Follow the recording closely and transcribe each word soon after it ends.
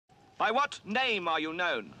By what name are you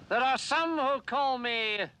known? There are some who call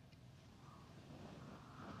me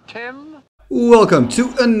Tim. Welcome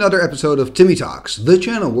to another episode of Timmy Talks, the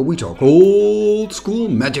channel where we talk old school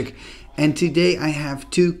magic. And today I have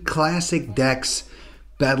two classic decks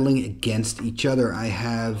battling against each other. I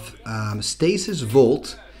have Stasis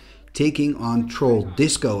Vault taking on Troll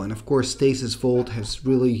Disco. And of course Stasis Vault has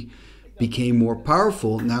really became more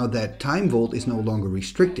powerful now that Time Vault is no longer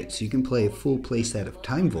restricted. So you can play a full playset of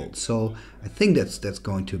Time Vault. So I think that's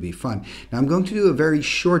going to be fun. Now I'm going to do a very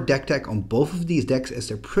short deck tech on both of these decks as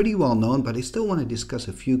they're pretty well known, but I still want to discuss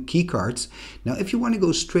a few key cards. Now if you want to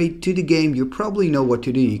go straight to the game, you probably know what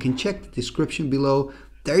to do. You can check the description below.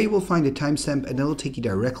 There you will find a timestamp and it'll take you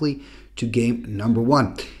directly to game number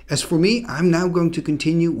 1. As for me, I'm now going to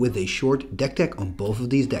continue with a short deck tech on both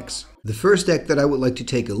of these decks. The first deck that I would like to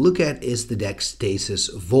take a look at is the deck Stasis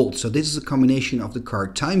Vault. So this is a combination of the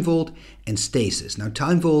card Time Vault and Stasis. Now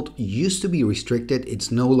Time Vault used to be restricted,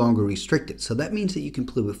 it's no longer restricted. So that means that you can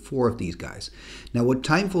play with 4 of these guys. Now what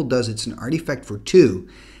Time Vault does, it's an artifact for 2.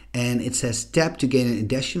 And it says tap to gain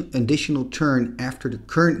an additional turn after the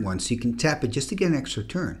current one. So you can tap it just to get an extra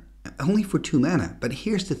turn. Only for 2 mana. But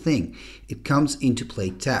here's the thing. It comes into play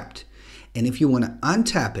tapped. And if you want to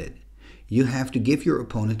untap it, you have to give your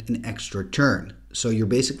opponent an extra turn. So you're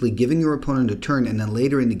basically giving your opponent a turn and then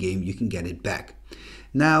later in the game you can get it back.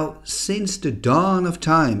 Now, since the dawn of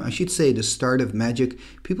time, I should say the start of Magic,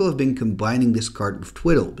 people have been combining this card with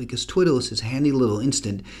Twiddle, because Twiddle is this handy little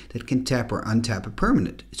instant that can tap or untap a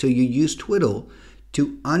permanent. So you use Twiddle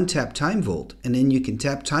to untap Time Vault, and then you can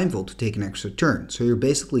tap Time Vault to take an extra turn. So you're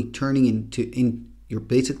basically turning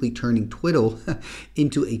Twiddle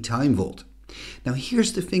into a Time Vault. Now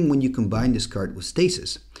here's the thing when you combine this card with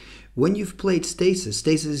Stasis. When you've played Stasis,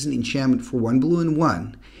 Stasis is an enchantment for 1 blue and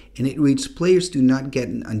 1, and it reads players do not get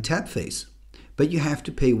an untap phase, but you have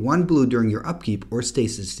to pay 1 blue during your upkeep or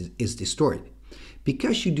Stasis is destroyed.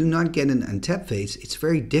 Because you do not get an untap phase, it's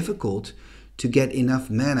very difficult to get enough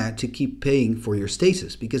mana to keep paying for your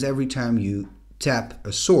Stasis, because every time you tap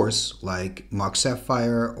a source like Mox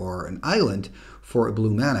Sapphire or an island for a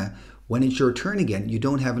blue mana, when it's your turn again, you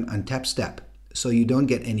don't have an untap step, so you don't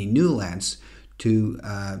get any new lands to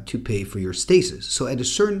pay for your Stasis. So at a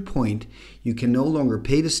certain point, you can no longer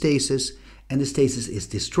pay the Stasis, and the Stasis is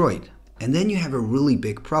destroyed. And then you have a really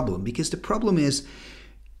big problem, because the problem is,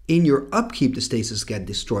 in your upkeep, the Stasis get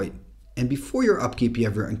destroyed. And before your upkeep, you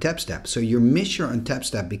have your untap step. So you miss your untap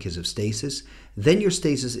step because of Stasis. Then your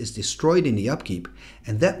Stasis is destroyed in the upkeep.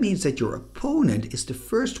 And that means that your opponent is the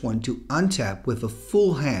first one to untap with a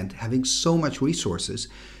full hand, having so much resources.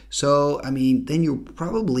 So, I mean, then you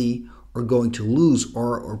probably are going to lose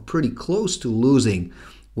or pretty close to losing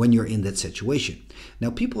when you're in that situation.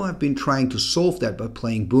 Now, people have been trying to solve that by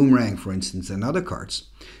playing Boomerang, for instance, and other cards.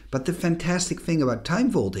 But the fantastic thing about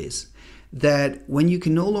Time Vault is that when you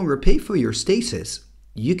can no longer pay for your Stasis,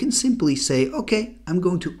 you can simply say, okay, I'm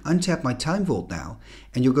going to untap my Time Vault now,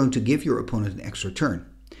 and you're going to give your opponent an extra turn.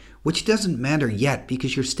 Which doesn't matter yet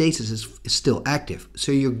because your Stasis is still active.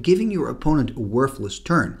 So you're giving your opponent a worthless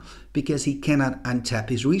turn because he cannot untap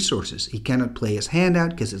his resources. He cannot play his hand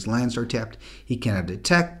out because his lands are tapped. He cannot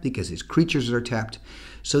attack because his creatures are tapped.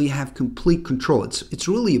 So you have complete control. It's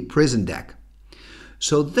really a prison deck.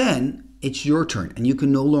 So then it's your turn and you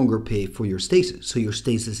can no longer pay for your Stasis. So your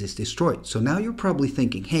Stasis is destroyed. So now you're probably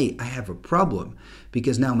thinking, hey, I have a problem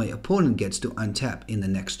because now my opponent gets to untap in the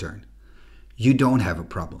next turn. You don't have a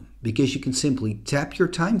problem because you can simply tap your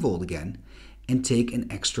Time Vault again and take an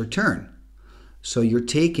extra turn. So you're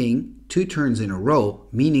taking 2 turns in a row,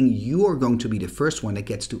 meaning you are going to be the first one that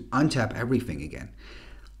gets to untap everything again.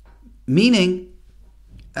 Meaning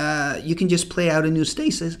you can just play out a new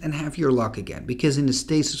Stasis and have your luck again, because in the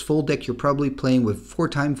Stasis Vault deck you're probably playing with 4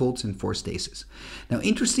 Time Vaults and 4 Stasis. Now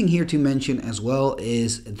interesting here to mention as well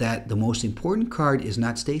is that the most important card is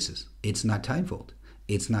not Stasis, it's not Time Vault.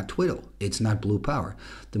 It's not Twiddle. It's not Blue Power.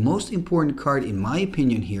 The most important card, in my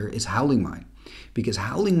opinion, here is Howling Mine. Because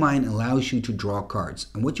Howling Mine allows you to draw cards.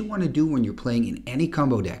 And what you want to do when you're playing in any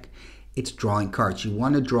combo deck, it's drawing cards. You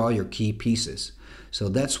want to draw your key pieces. So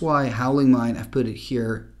that's why Howling Mine, I've put it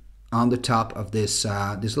here on the top of this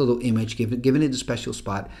this little image, given it a special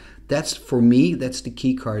spot. That's, for me, that's the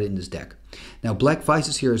key card in this deck. Now, Black Vice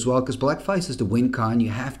is here as well, because Black Vice is the win con.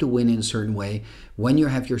 You have to win in a certain way. When you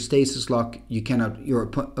have your Stasis lock, your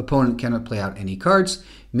opponent cannot play out any cards,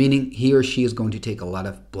 meaning he or she is going to take a lot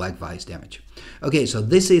of Black Vice damage. Okay, so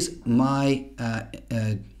this is my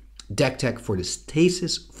deck tech for the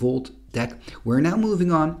Stasis Vault deck. We're now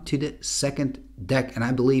moving on to the second deck, and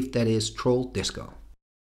I believe that is Troll Disco.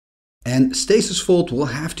 And Stasis Vault will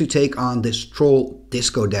have to take on this Troll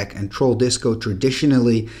Disco deck, and Troll Disco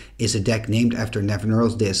traditionally is a deck named after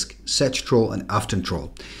Nevinyrral's Disc, Sedge Troll, and Often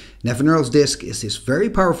Troll. Nevinyrral's Disc is this very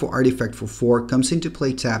powerful artifact for 4, comes into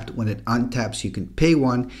play tapped. When it untaps, you can pay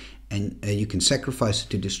 1, and you can sacrifice it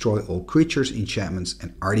to destroy all creatures, enchantments,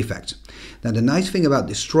 and artifacts. Now the nice thing about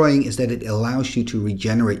destroying is that it allows you to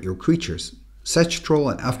regenerate your creatures. Sedge Troll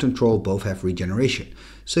and Often Troll both have regeneration.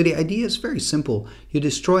 So the idea is very simple. You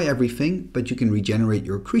destroy everything, but you can regenerate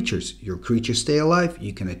your creatures. Your creatures stay alive,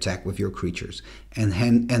 you can attack with your creatures, and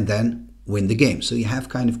then win the game. So you have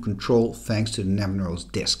kind of control thanks to the Nevinyrral's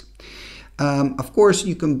Disc. Of course,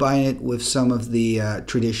 you combine it with some of the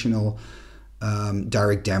traditional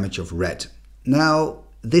direct damage of red. Now,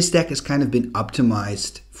 this deck has kind of been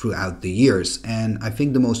optimized throughout the years, and I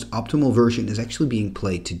think the most optimal version is actually being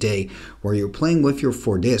played today, where you're playing with your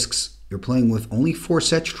 4 discs. You're playing with only 4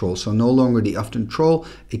 Sedge Trolls, so no longer the Often Troll.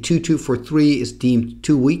 A 2/2 for 3 is deemed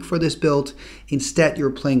too weak for this build. Instead,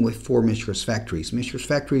 you're playing with 4 Mishra's Factories. Mishra's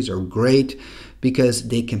Factories are great because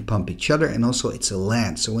they can pump each other, and also it's a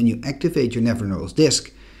land. So when you activate your Nevinyrral's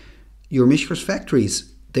Disc, your Mishra's Factories,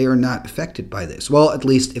 they are not affected by this. Well, at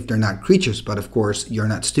least if they're not creatures, but of course, you're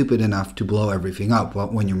not stupid enough to blow everything up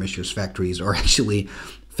when your Mishra's Factories are actually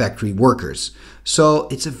factory workers. So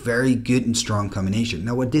it's a very good and strong combination.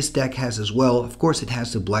 Now what this deck has as well, of course it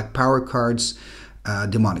has the black power cards,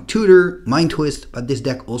 Demonic Tutor, Mind Twist, but this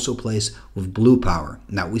deck also plays with blue power.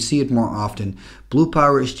 Now we see it more often. Blue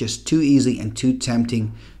power is just too easy and too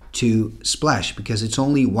tempting to splash because it's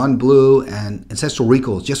only 1 blue, and Ancestral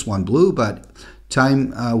Recall is just 1 blue, but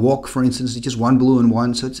Time Walk, for instance, is just 1 blue and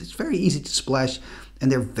 1, so it's very easy to splash,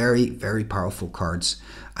 and they're very, very powerful cards.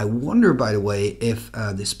 I wonder, by the way, if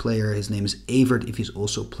this player, his name is Avert, if he's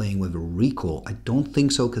also playing with a recall. I don't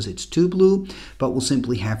think so because it's 2 blue, but we'll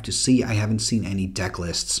simply have to see. I haven't seen any deck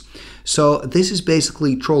lists. So this is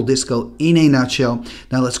basically Troll Disco in a nutshell.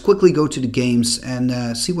 Now let's quickly go to the games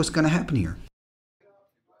and see what's going to happen here.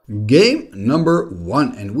 Game number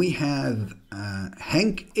 1, and we have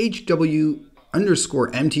Hank HW_MTG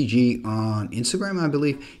on Instagram, I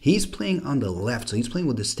believe. He's playing on the left, so he's playing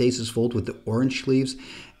with the Stasis Vault with the orange sleeves,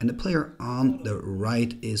 and the player on the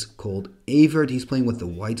right is called Avert. He's playing with the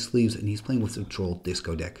white sleeves, and he's playing with the Troll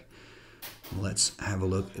Disco deck. Let's have a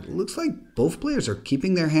look. It looks like both players are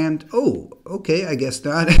keeping their hand. Oh, okay, I guess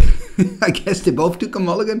not. I guess they both took a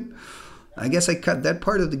mulligan. I guess I cut that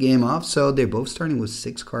part of the game off, so they're both starting with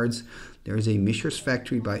 6 cards. There's a Mishra's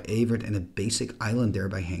Factory by Avert and a basic island there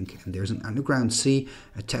by Hank. And there's an Underground Sea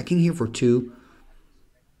attacking here for 2.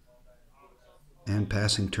 And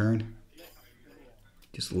passing turn.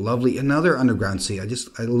 Just lovely. Another Underground Sea. I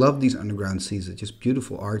love these Underground Seas. It's just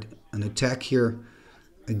beautiful art. An attack here.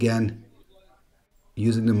 Again,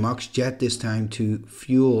 using the Mox Jet this time to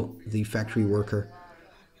fuel the factory worker.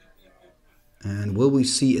 And will we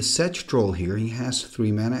see a Sedge Troll here? He has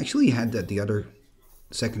 3 mana. Actually, he had that the other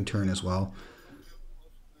second turn as well.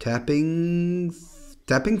 Tapping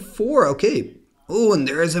 4. Okay. Oh, and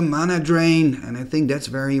there is a mana drain, and I think that's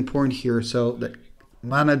very important here. So that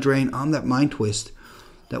mana drain on that Mind Twist,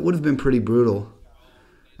 that would have been pretty brutal.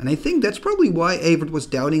 And I think that's probably why Avert was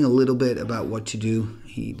doubting a little bit about what to do.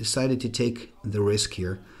 He decided to take the risk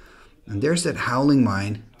here. And there's that Howling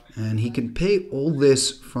Mine, and he can pay all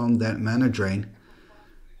this from that mana drain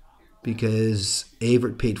because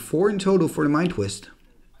Avert paid 4 in total for the Mind Twist.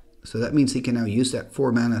 So that means he can now use that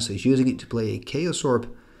 4 mana. So he's using it to play a Chaos Orb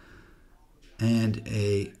and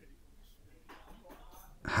a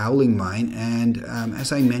Howling Mine. And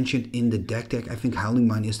as I mentioned in the deck, I think Howling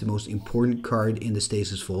Mine is the most important card in the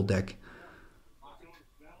Stasis Vault deck.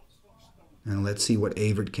 And let's see what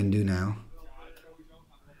Avert can do now.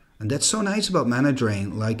 And that's so nice about Mana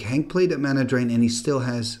Drain. Like, Hank played that Mana Drain and he still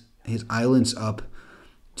has his islands up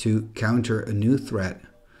to counter a new threat.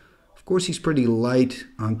 Of course, he's pretty light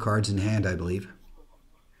on cards in hand, I believe.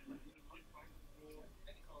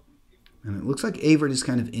 And it looks like Avert is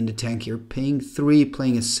kind of in the tank here, paying 3,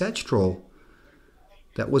 playing a Sedge Troll.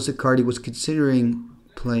 That was the card he was considering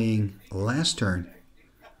playing last turn.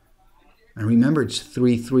 And remember, it's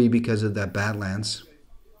 3/3 because of that Badlands.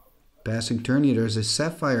 Passing turn here, there's a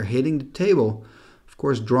Sapphire hitting the table. Of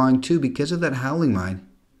course, drawing 2 because of that Howling Mine.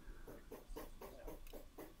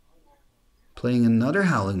 Playing another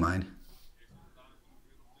Howling Mine.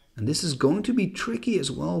 And this is going to be tricky as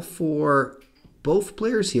well for both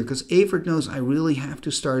players here, because Avert knows I really have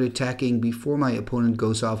to start attacking before my opponent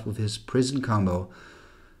goes off with his prison combo.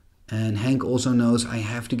 And Hank also knows I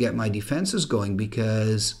have to get my defenses going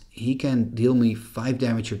because he can deal me 5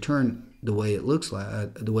 damage a turn the way it looks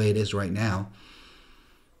like, the way it is right now.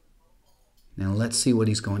 Now let's see what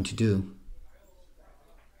he's going to do.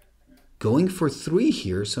 Going for 3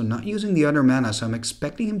 here, so not using the other mana, so I'm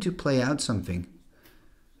expecting him to play out something.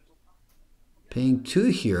 Paying 2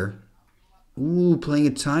 here. Ooh, playing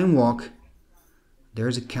a Time Walk.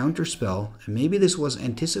 There's a counter spell. And maybe this was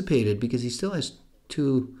anticipated because he still has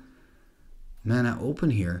 2 mana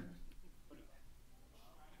open here.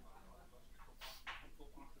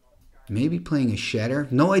 Maybe playing a Shatter.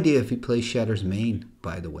 No idea if he plays Shatter's main,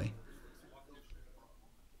 by the way.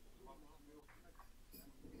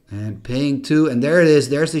 And paying 2, and there it is.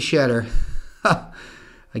 There's the Shatter.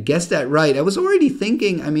 I guessed that right. I was already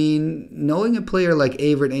thinking, I mean, knowing a player like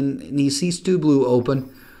Avert and he sees 2 blue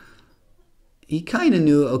open, he kind of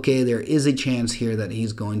knew, okay, there is a chance here that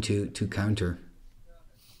he's going to counter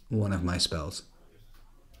one of my spells.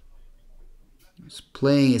 He's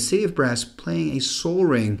playing a City of Brass, playing a Soul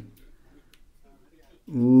Ring.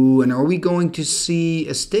 Ooh, and are we going to see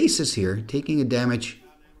a Stasis here, taking a damage?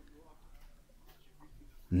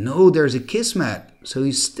 No, there's a Kismet. So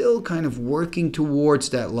he's still kind of working towards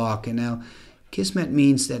that lock. And now Kismet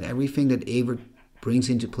means that everything that Avert brings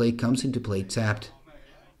into play comes into play tapped.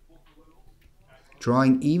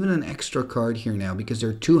 Drawing even an extra card here now because there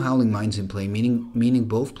are 2 Howling Mines in play, meaning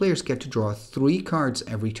both players get to draw 3 cards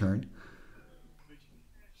every turn.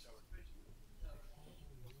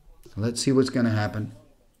 Let's see what's going to happen.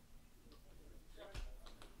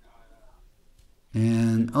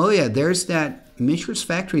 And, oh yeah, there's that Mishra's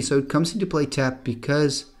Factory, so it comes into play tapped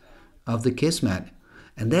because of the Kismet.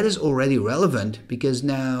 And that is already relevant because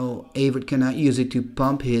now Avert cannot use it to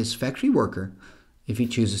pump his factory worker if he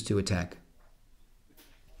chooses to attack.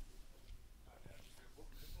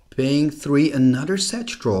 Paying 3, another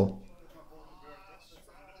Sedge Troll.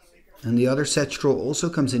 And the other Sedge Troll also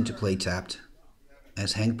comes into play tapped,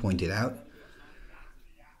 as Hank pointed out.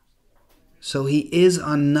 So he is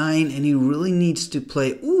on 9 and he really needs to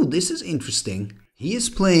play... Ooh, this is interesting. He is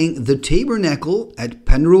playing the Tabernacle at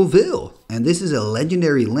Penrylville. And this is a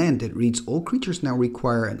legendary land that reads all creatures now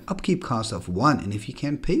require an upkeep cost of 1. And if you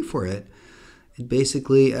can't pay for it, it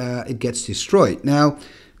basically it gets destroyed. Now,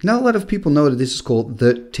 not a lot of people know that this is called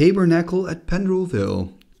the Tabernacle at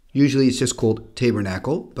Penrylville. Usually it's just called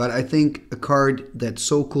Tabernacle. But I think a card that's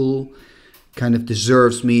so cool kind of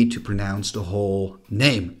deserves me to pronounce the whole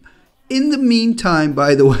name. In the meantime,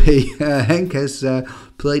 by the way, Hank has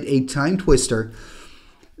played a Time Twister.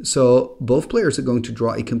 So both players are going to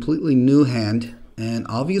draw a completely new hand. And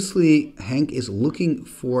obviously, Hank is looking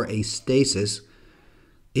for a Stasis.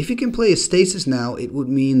 If you can play a Stasis now, it would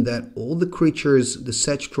mean that all the creatures, the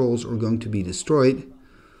Sedge Trolls, are going to be destroyed.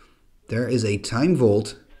 There is a Time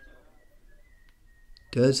Vault.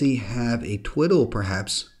 Does he have a Twiddle,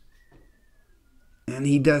 perhaps? And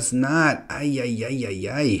he does not. Ay, ay, ay, ay,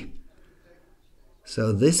 ay.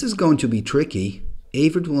 So this is going to be tricky.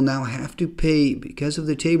 Avert will now have to pay, because of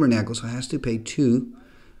the Tabernacle, so has to pay 2.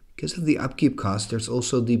 Because of the upkeep cost, there's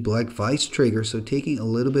also the Black Vice trigger, so taking a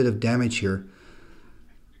little bit of damage here.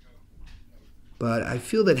 But I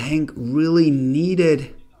feel that Hank really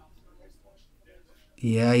needed...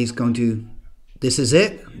 Yeah, he's going to... This is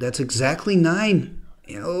it. That's exactly 9.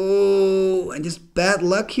 Oh, and just bad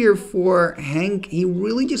luck here for Hank. He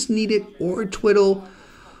really just needed or a Twiddle...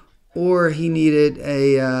 Or he needed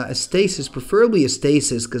a Stasis, preferably a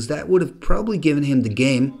Stasis, because that would have probably given him the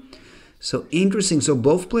game. So interesting. So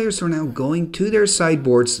both players are now going to their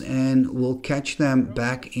sideboards, and we'll catch them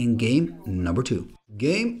back in game number 2.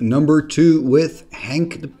 Game number 2 with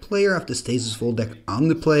Hank, the player of the Stasis Vault deck, on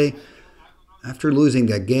the play. After losing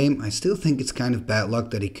that game, I still think it's kind of bad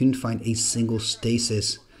luck that he couldn't find a single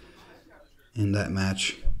Stasis in that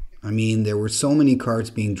match. I mean, there were so many cards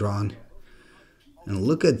being drawn. And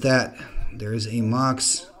look at that. There's a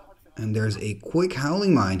Mox and there's a quick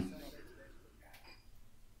Howling Mine.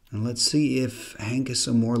 And let's see if Hank has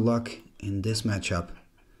some more luck in this matchup.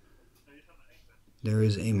 There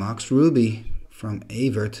is a Mox Ruby from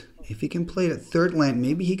Avert. If he can play that 3rd land,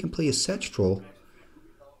 maybe he can play a Sedge Troll.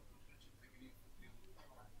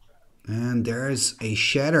 And there's a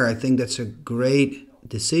Shatter. I think that's a great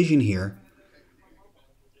decision here.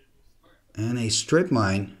 And a Strip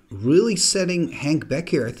Mine, really setting Hank back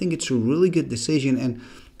here. I think it's a really good decision, and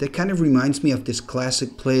that kind of reminds me of this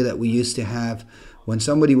classic play that we used to have. When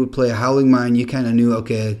somebody would play a Howling Mine, you kind of knew,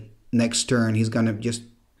 okay, next turn he's going to just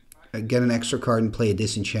get an extra card and play a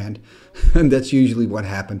Disenchant. And that's usually what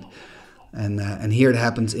happened. And here it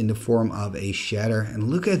happens in the form of a Shatter. And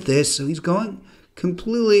look at this. So he's going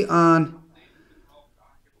completely on...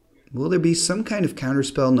 Will there be some kind of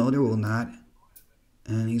counterspell? No, there will not.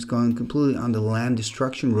 And he's going completely on the land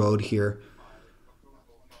destruction road here.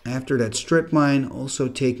 After that Strip Mine, also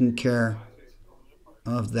taking care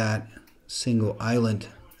of that single island.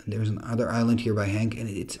 And there's another island here by Hank, and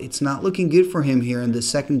it's not looking good for him here in the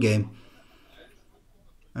second game.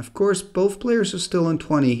 Of course, both players are still on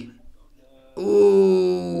 20.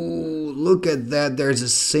 Oh, look at that. There's a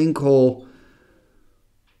sinkhole.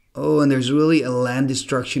 Oh, and there's really a land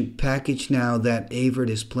destruction package now that Avert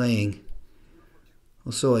is playing.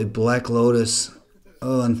 Also a Black Lotus.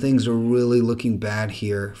 Oh, and things are really looking bad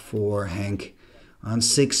here for Hank. On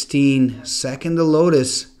 16, second the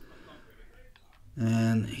Lotus.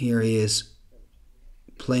 And here he is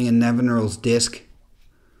playing a Nevinyrral's Disc.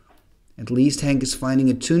 At least Hank is finding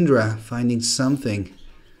a Tundra, finding something.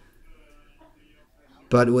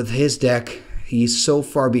 But with his deck, he's so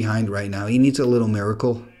far behind right now. He needs a little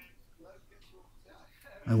miracle.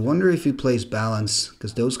 I wonder if he plays Balance,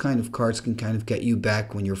 because those kind of cards can kind of get you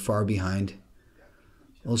back when you're far behind.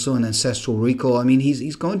 Also an Ancestral Recall. I mean,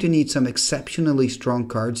 he's going to need some exceptionally strong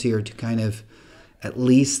cards here to kind of at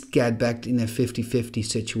least get back in a 50-50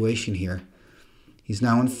 situation here. He's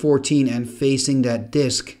now on 14 and facing that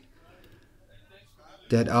disc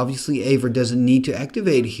that obviously Avert doesn't need to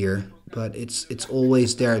activate here, but it's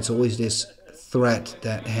always there. It's always this threat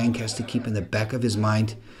that Hank has to keep in the back of his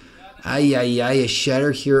mind. A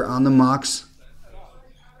Shatter here on the Mox.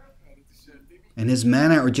 And his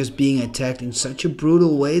mana are just being attacked in such a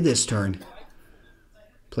brutal way this turn.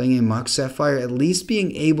 Playing a Mox Sapphire, at least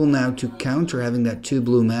being able now to counter having that 2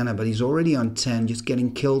 blue mana, but he's already on 10, just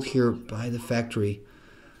getting killed here by the factory.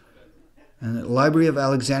 And the Library of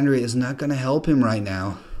Alexandria is not going to help him right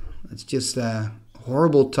now. It's just a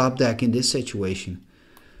horrible top deck in this situation.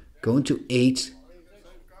 Going to 8.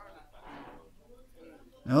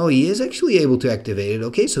 Oh, he is actually able to activate it.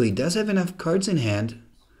 Okay, so he does have enough cards in hand.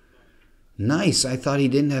 Nice. I thought he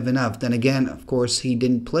didn't have enough. Then again, of course, he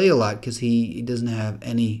didn't play a lot because he didn't have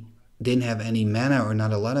any mana, or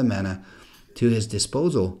not a lot of mana to his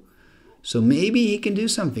disposal. So maybe he can do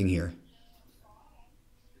something here.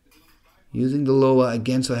 Using the Loa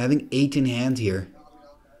again, so having 8 in hand here.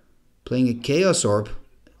 Playing a Chaos Orb,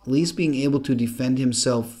 at least being able to defend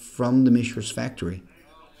himself from the Mishra's Factory.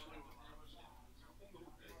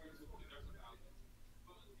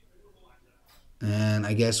 And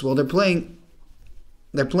I guess, well, they're playing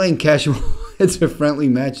casual. It's a friendly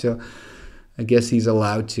match, so I guess he's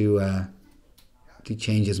allowed to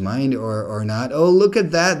change his mind or not. Oh, look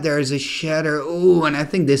at that. There's a Shatter. Oh, and I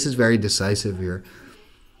think this is very decisive here.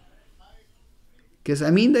 Because, I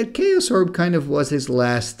mean, that Chaos Orb kind of was his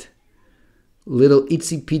last little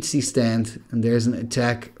itsy-bitsy stand. And there's an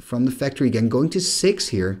attack from the factory again. Going to 6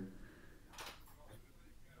 here.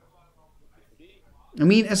 I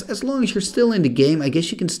mean, as long as you're still in the game, I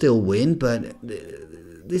guess you can still win. But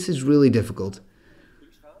this is really difficult.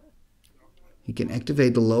 You can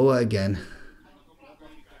activate the Loa again.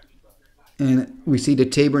 And we see the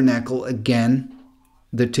Tabernacle again.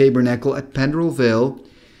 The Tabernacle at Pendrell Vale.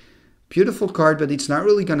 Beautiful card, but it's not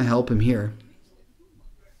really going to help him here.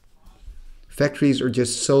 Factories are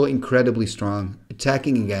just so incredibly strong.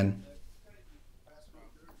 Attacking again.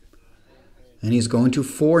 And he's going to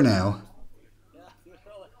 4 now.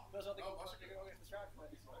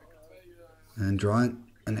 And drawing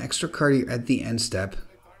an extra card here at the end step.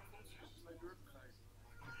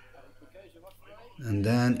 And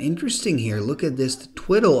then, interesting here, look at this, the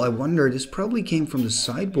Twiddle. I wonder, this probably came from the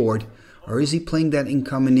sideboard. Or is he playing that in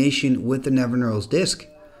combination with the Nevinyrral's Disc?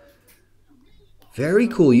 Very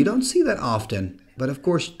cool. You don't see that often. But of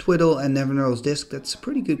course, Twiddle and Nevinyrral's Disc, that's a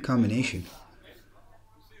pretty good combination.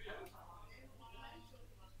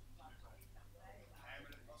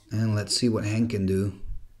 And let's see what Hank can do.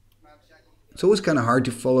 It's always kind of hard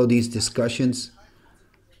to follow these discussions.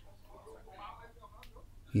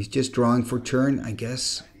 He's just drawing for turn, I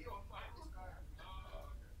guess.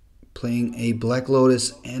 Playing a Black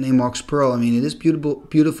Lotus and a Mox Pearl. I mean, it is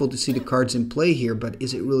beautiful to see the cards in play here, but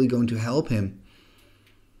is it really going to help him?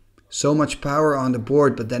 So much power on the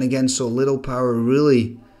board, but then again, so little power,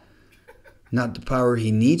 really not the power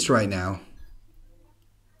he needs right now.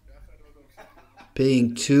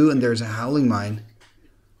 Paying 2, and there's a Howling Mine.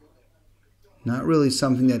 Not really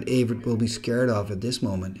something that Avert will be scared of at this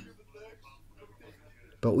moment.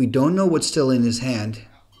 But we don't know what's still in his hand.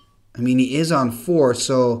 I mean, he is on 4,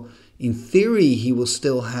 so in theory he will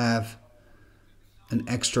still have an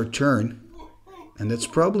extra turn. And that's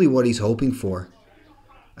probably what he's hoping for.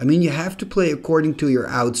 I mean, you have to play according to your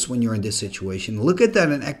outs when you're in this situation. Look at that,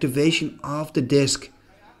 an activation of the disc.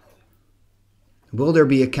 Will there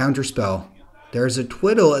be a counterspell? There's a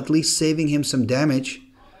Twiddle, at least saving him some damage.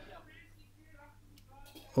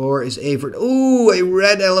 Or is Avert... Ooh, a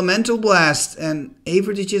red Elemental Blast. And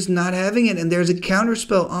Avert is just not having it. And there's a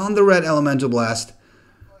counterspell on the red Elemental Blast.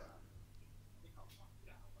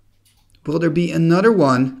 Will there be another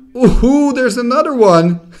one? Ooh, there's another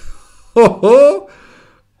one. Ooh,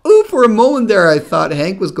 for a moment there I thought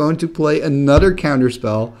Hank was going to play another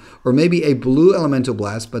counterspell or maybe a blue elemental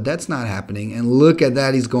blast, but that's not happening. And look at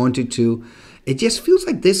that, he's going to 2. It just feels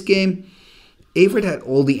like this game, Evert had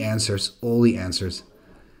all the answers,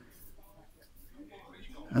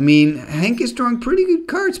 I mean, Hank is drawing pretty good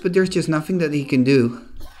cards, but there's just nothing that he can do.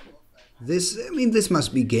 This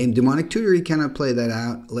must be game. Demonic Tutor, he cannot play that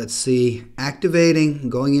out. Let's see. Activating,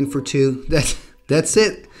 going in for 2. That's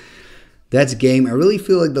it. That's game. I really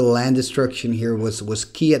feel like the land destruction here was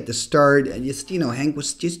key at the start. And just, Hank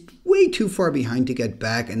was just way too far behind to get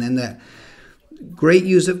back. And then that great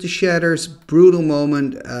use of the shatters, brutal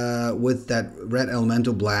moment with that red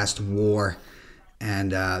elemental blast war.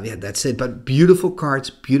 And yeah, that's it. But beautiful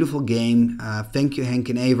cards, beautiful game. Thank you, Hank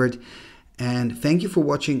and Evert. And thank you for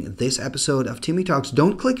watching this episode of Timmy Talks.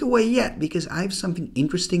 Don't click away yet, because I have something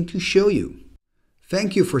interesting to show you.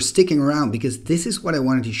 Thank you for sticking around, because this is what I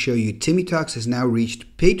wanted to show you. Timmy Talks has now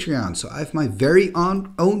reached Patreon. So I have my very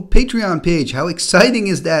own Patreon page. How exciting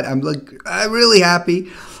is that? I'm really happy.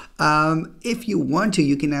 If you want to,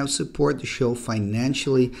 you can now support the show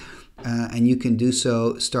financially. And you can do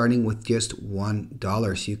so starting with just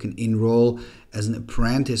 $1. So you can enroll as an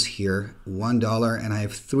apprentice here, $1, and I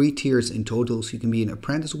have 3 tiers in total. So you can be an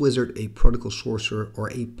apprentice wizard, a protocol sorcerer, or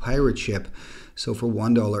a pirate ship. So for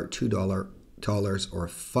 $1, $2, or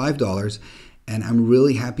 $5. And I'm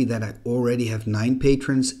really happy that I already have 9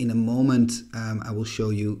 patrons. In a moment, I will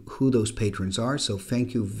show you who those patrons are. So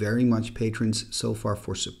thank you very much, patrons, so far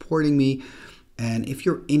for supporting me. And if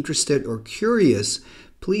you're interested or curious,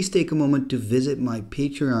 please take a moment to visit my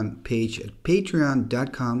Patreon page at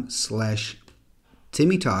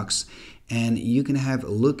patreon.com/Timmy Talks, and you can have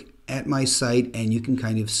a look at my site and you can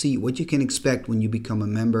kind of see what you can expect when you become a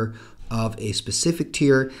member of a specific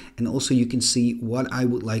tier, and also you can see what I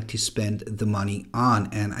would like to spend the money on.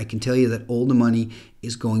 And I can tell you that all the money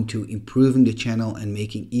is going to improving the channel and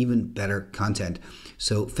making even better content.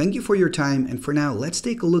 So thank you for your time, and for now, let's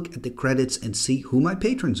take a look at the credits and see who my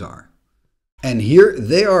patrons are. And here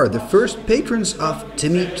they are, the first patrons of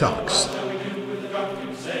Timmy Talks.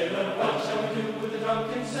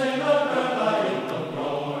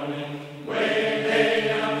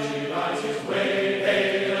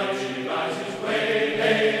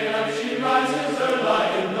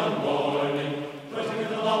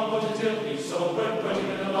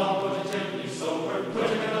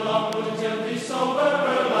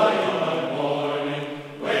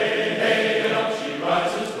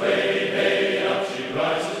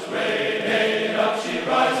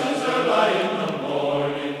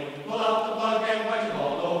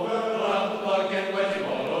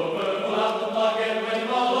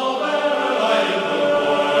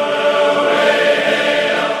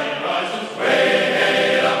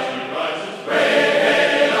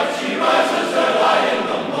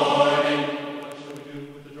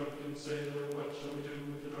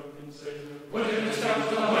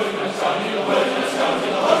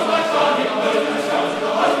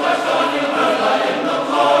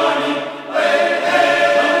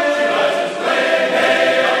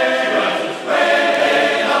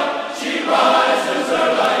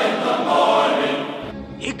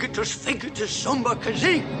 Igitus figitus sumba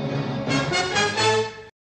kazee.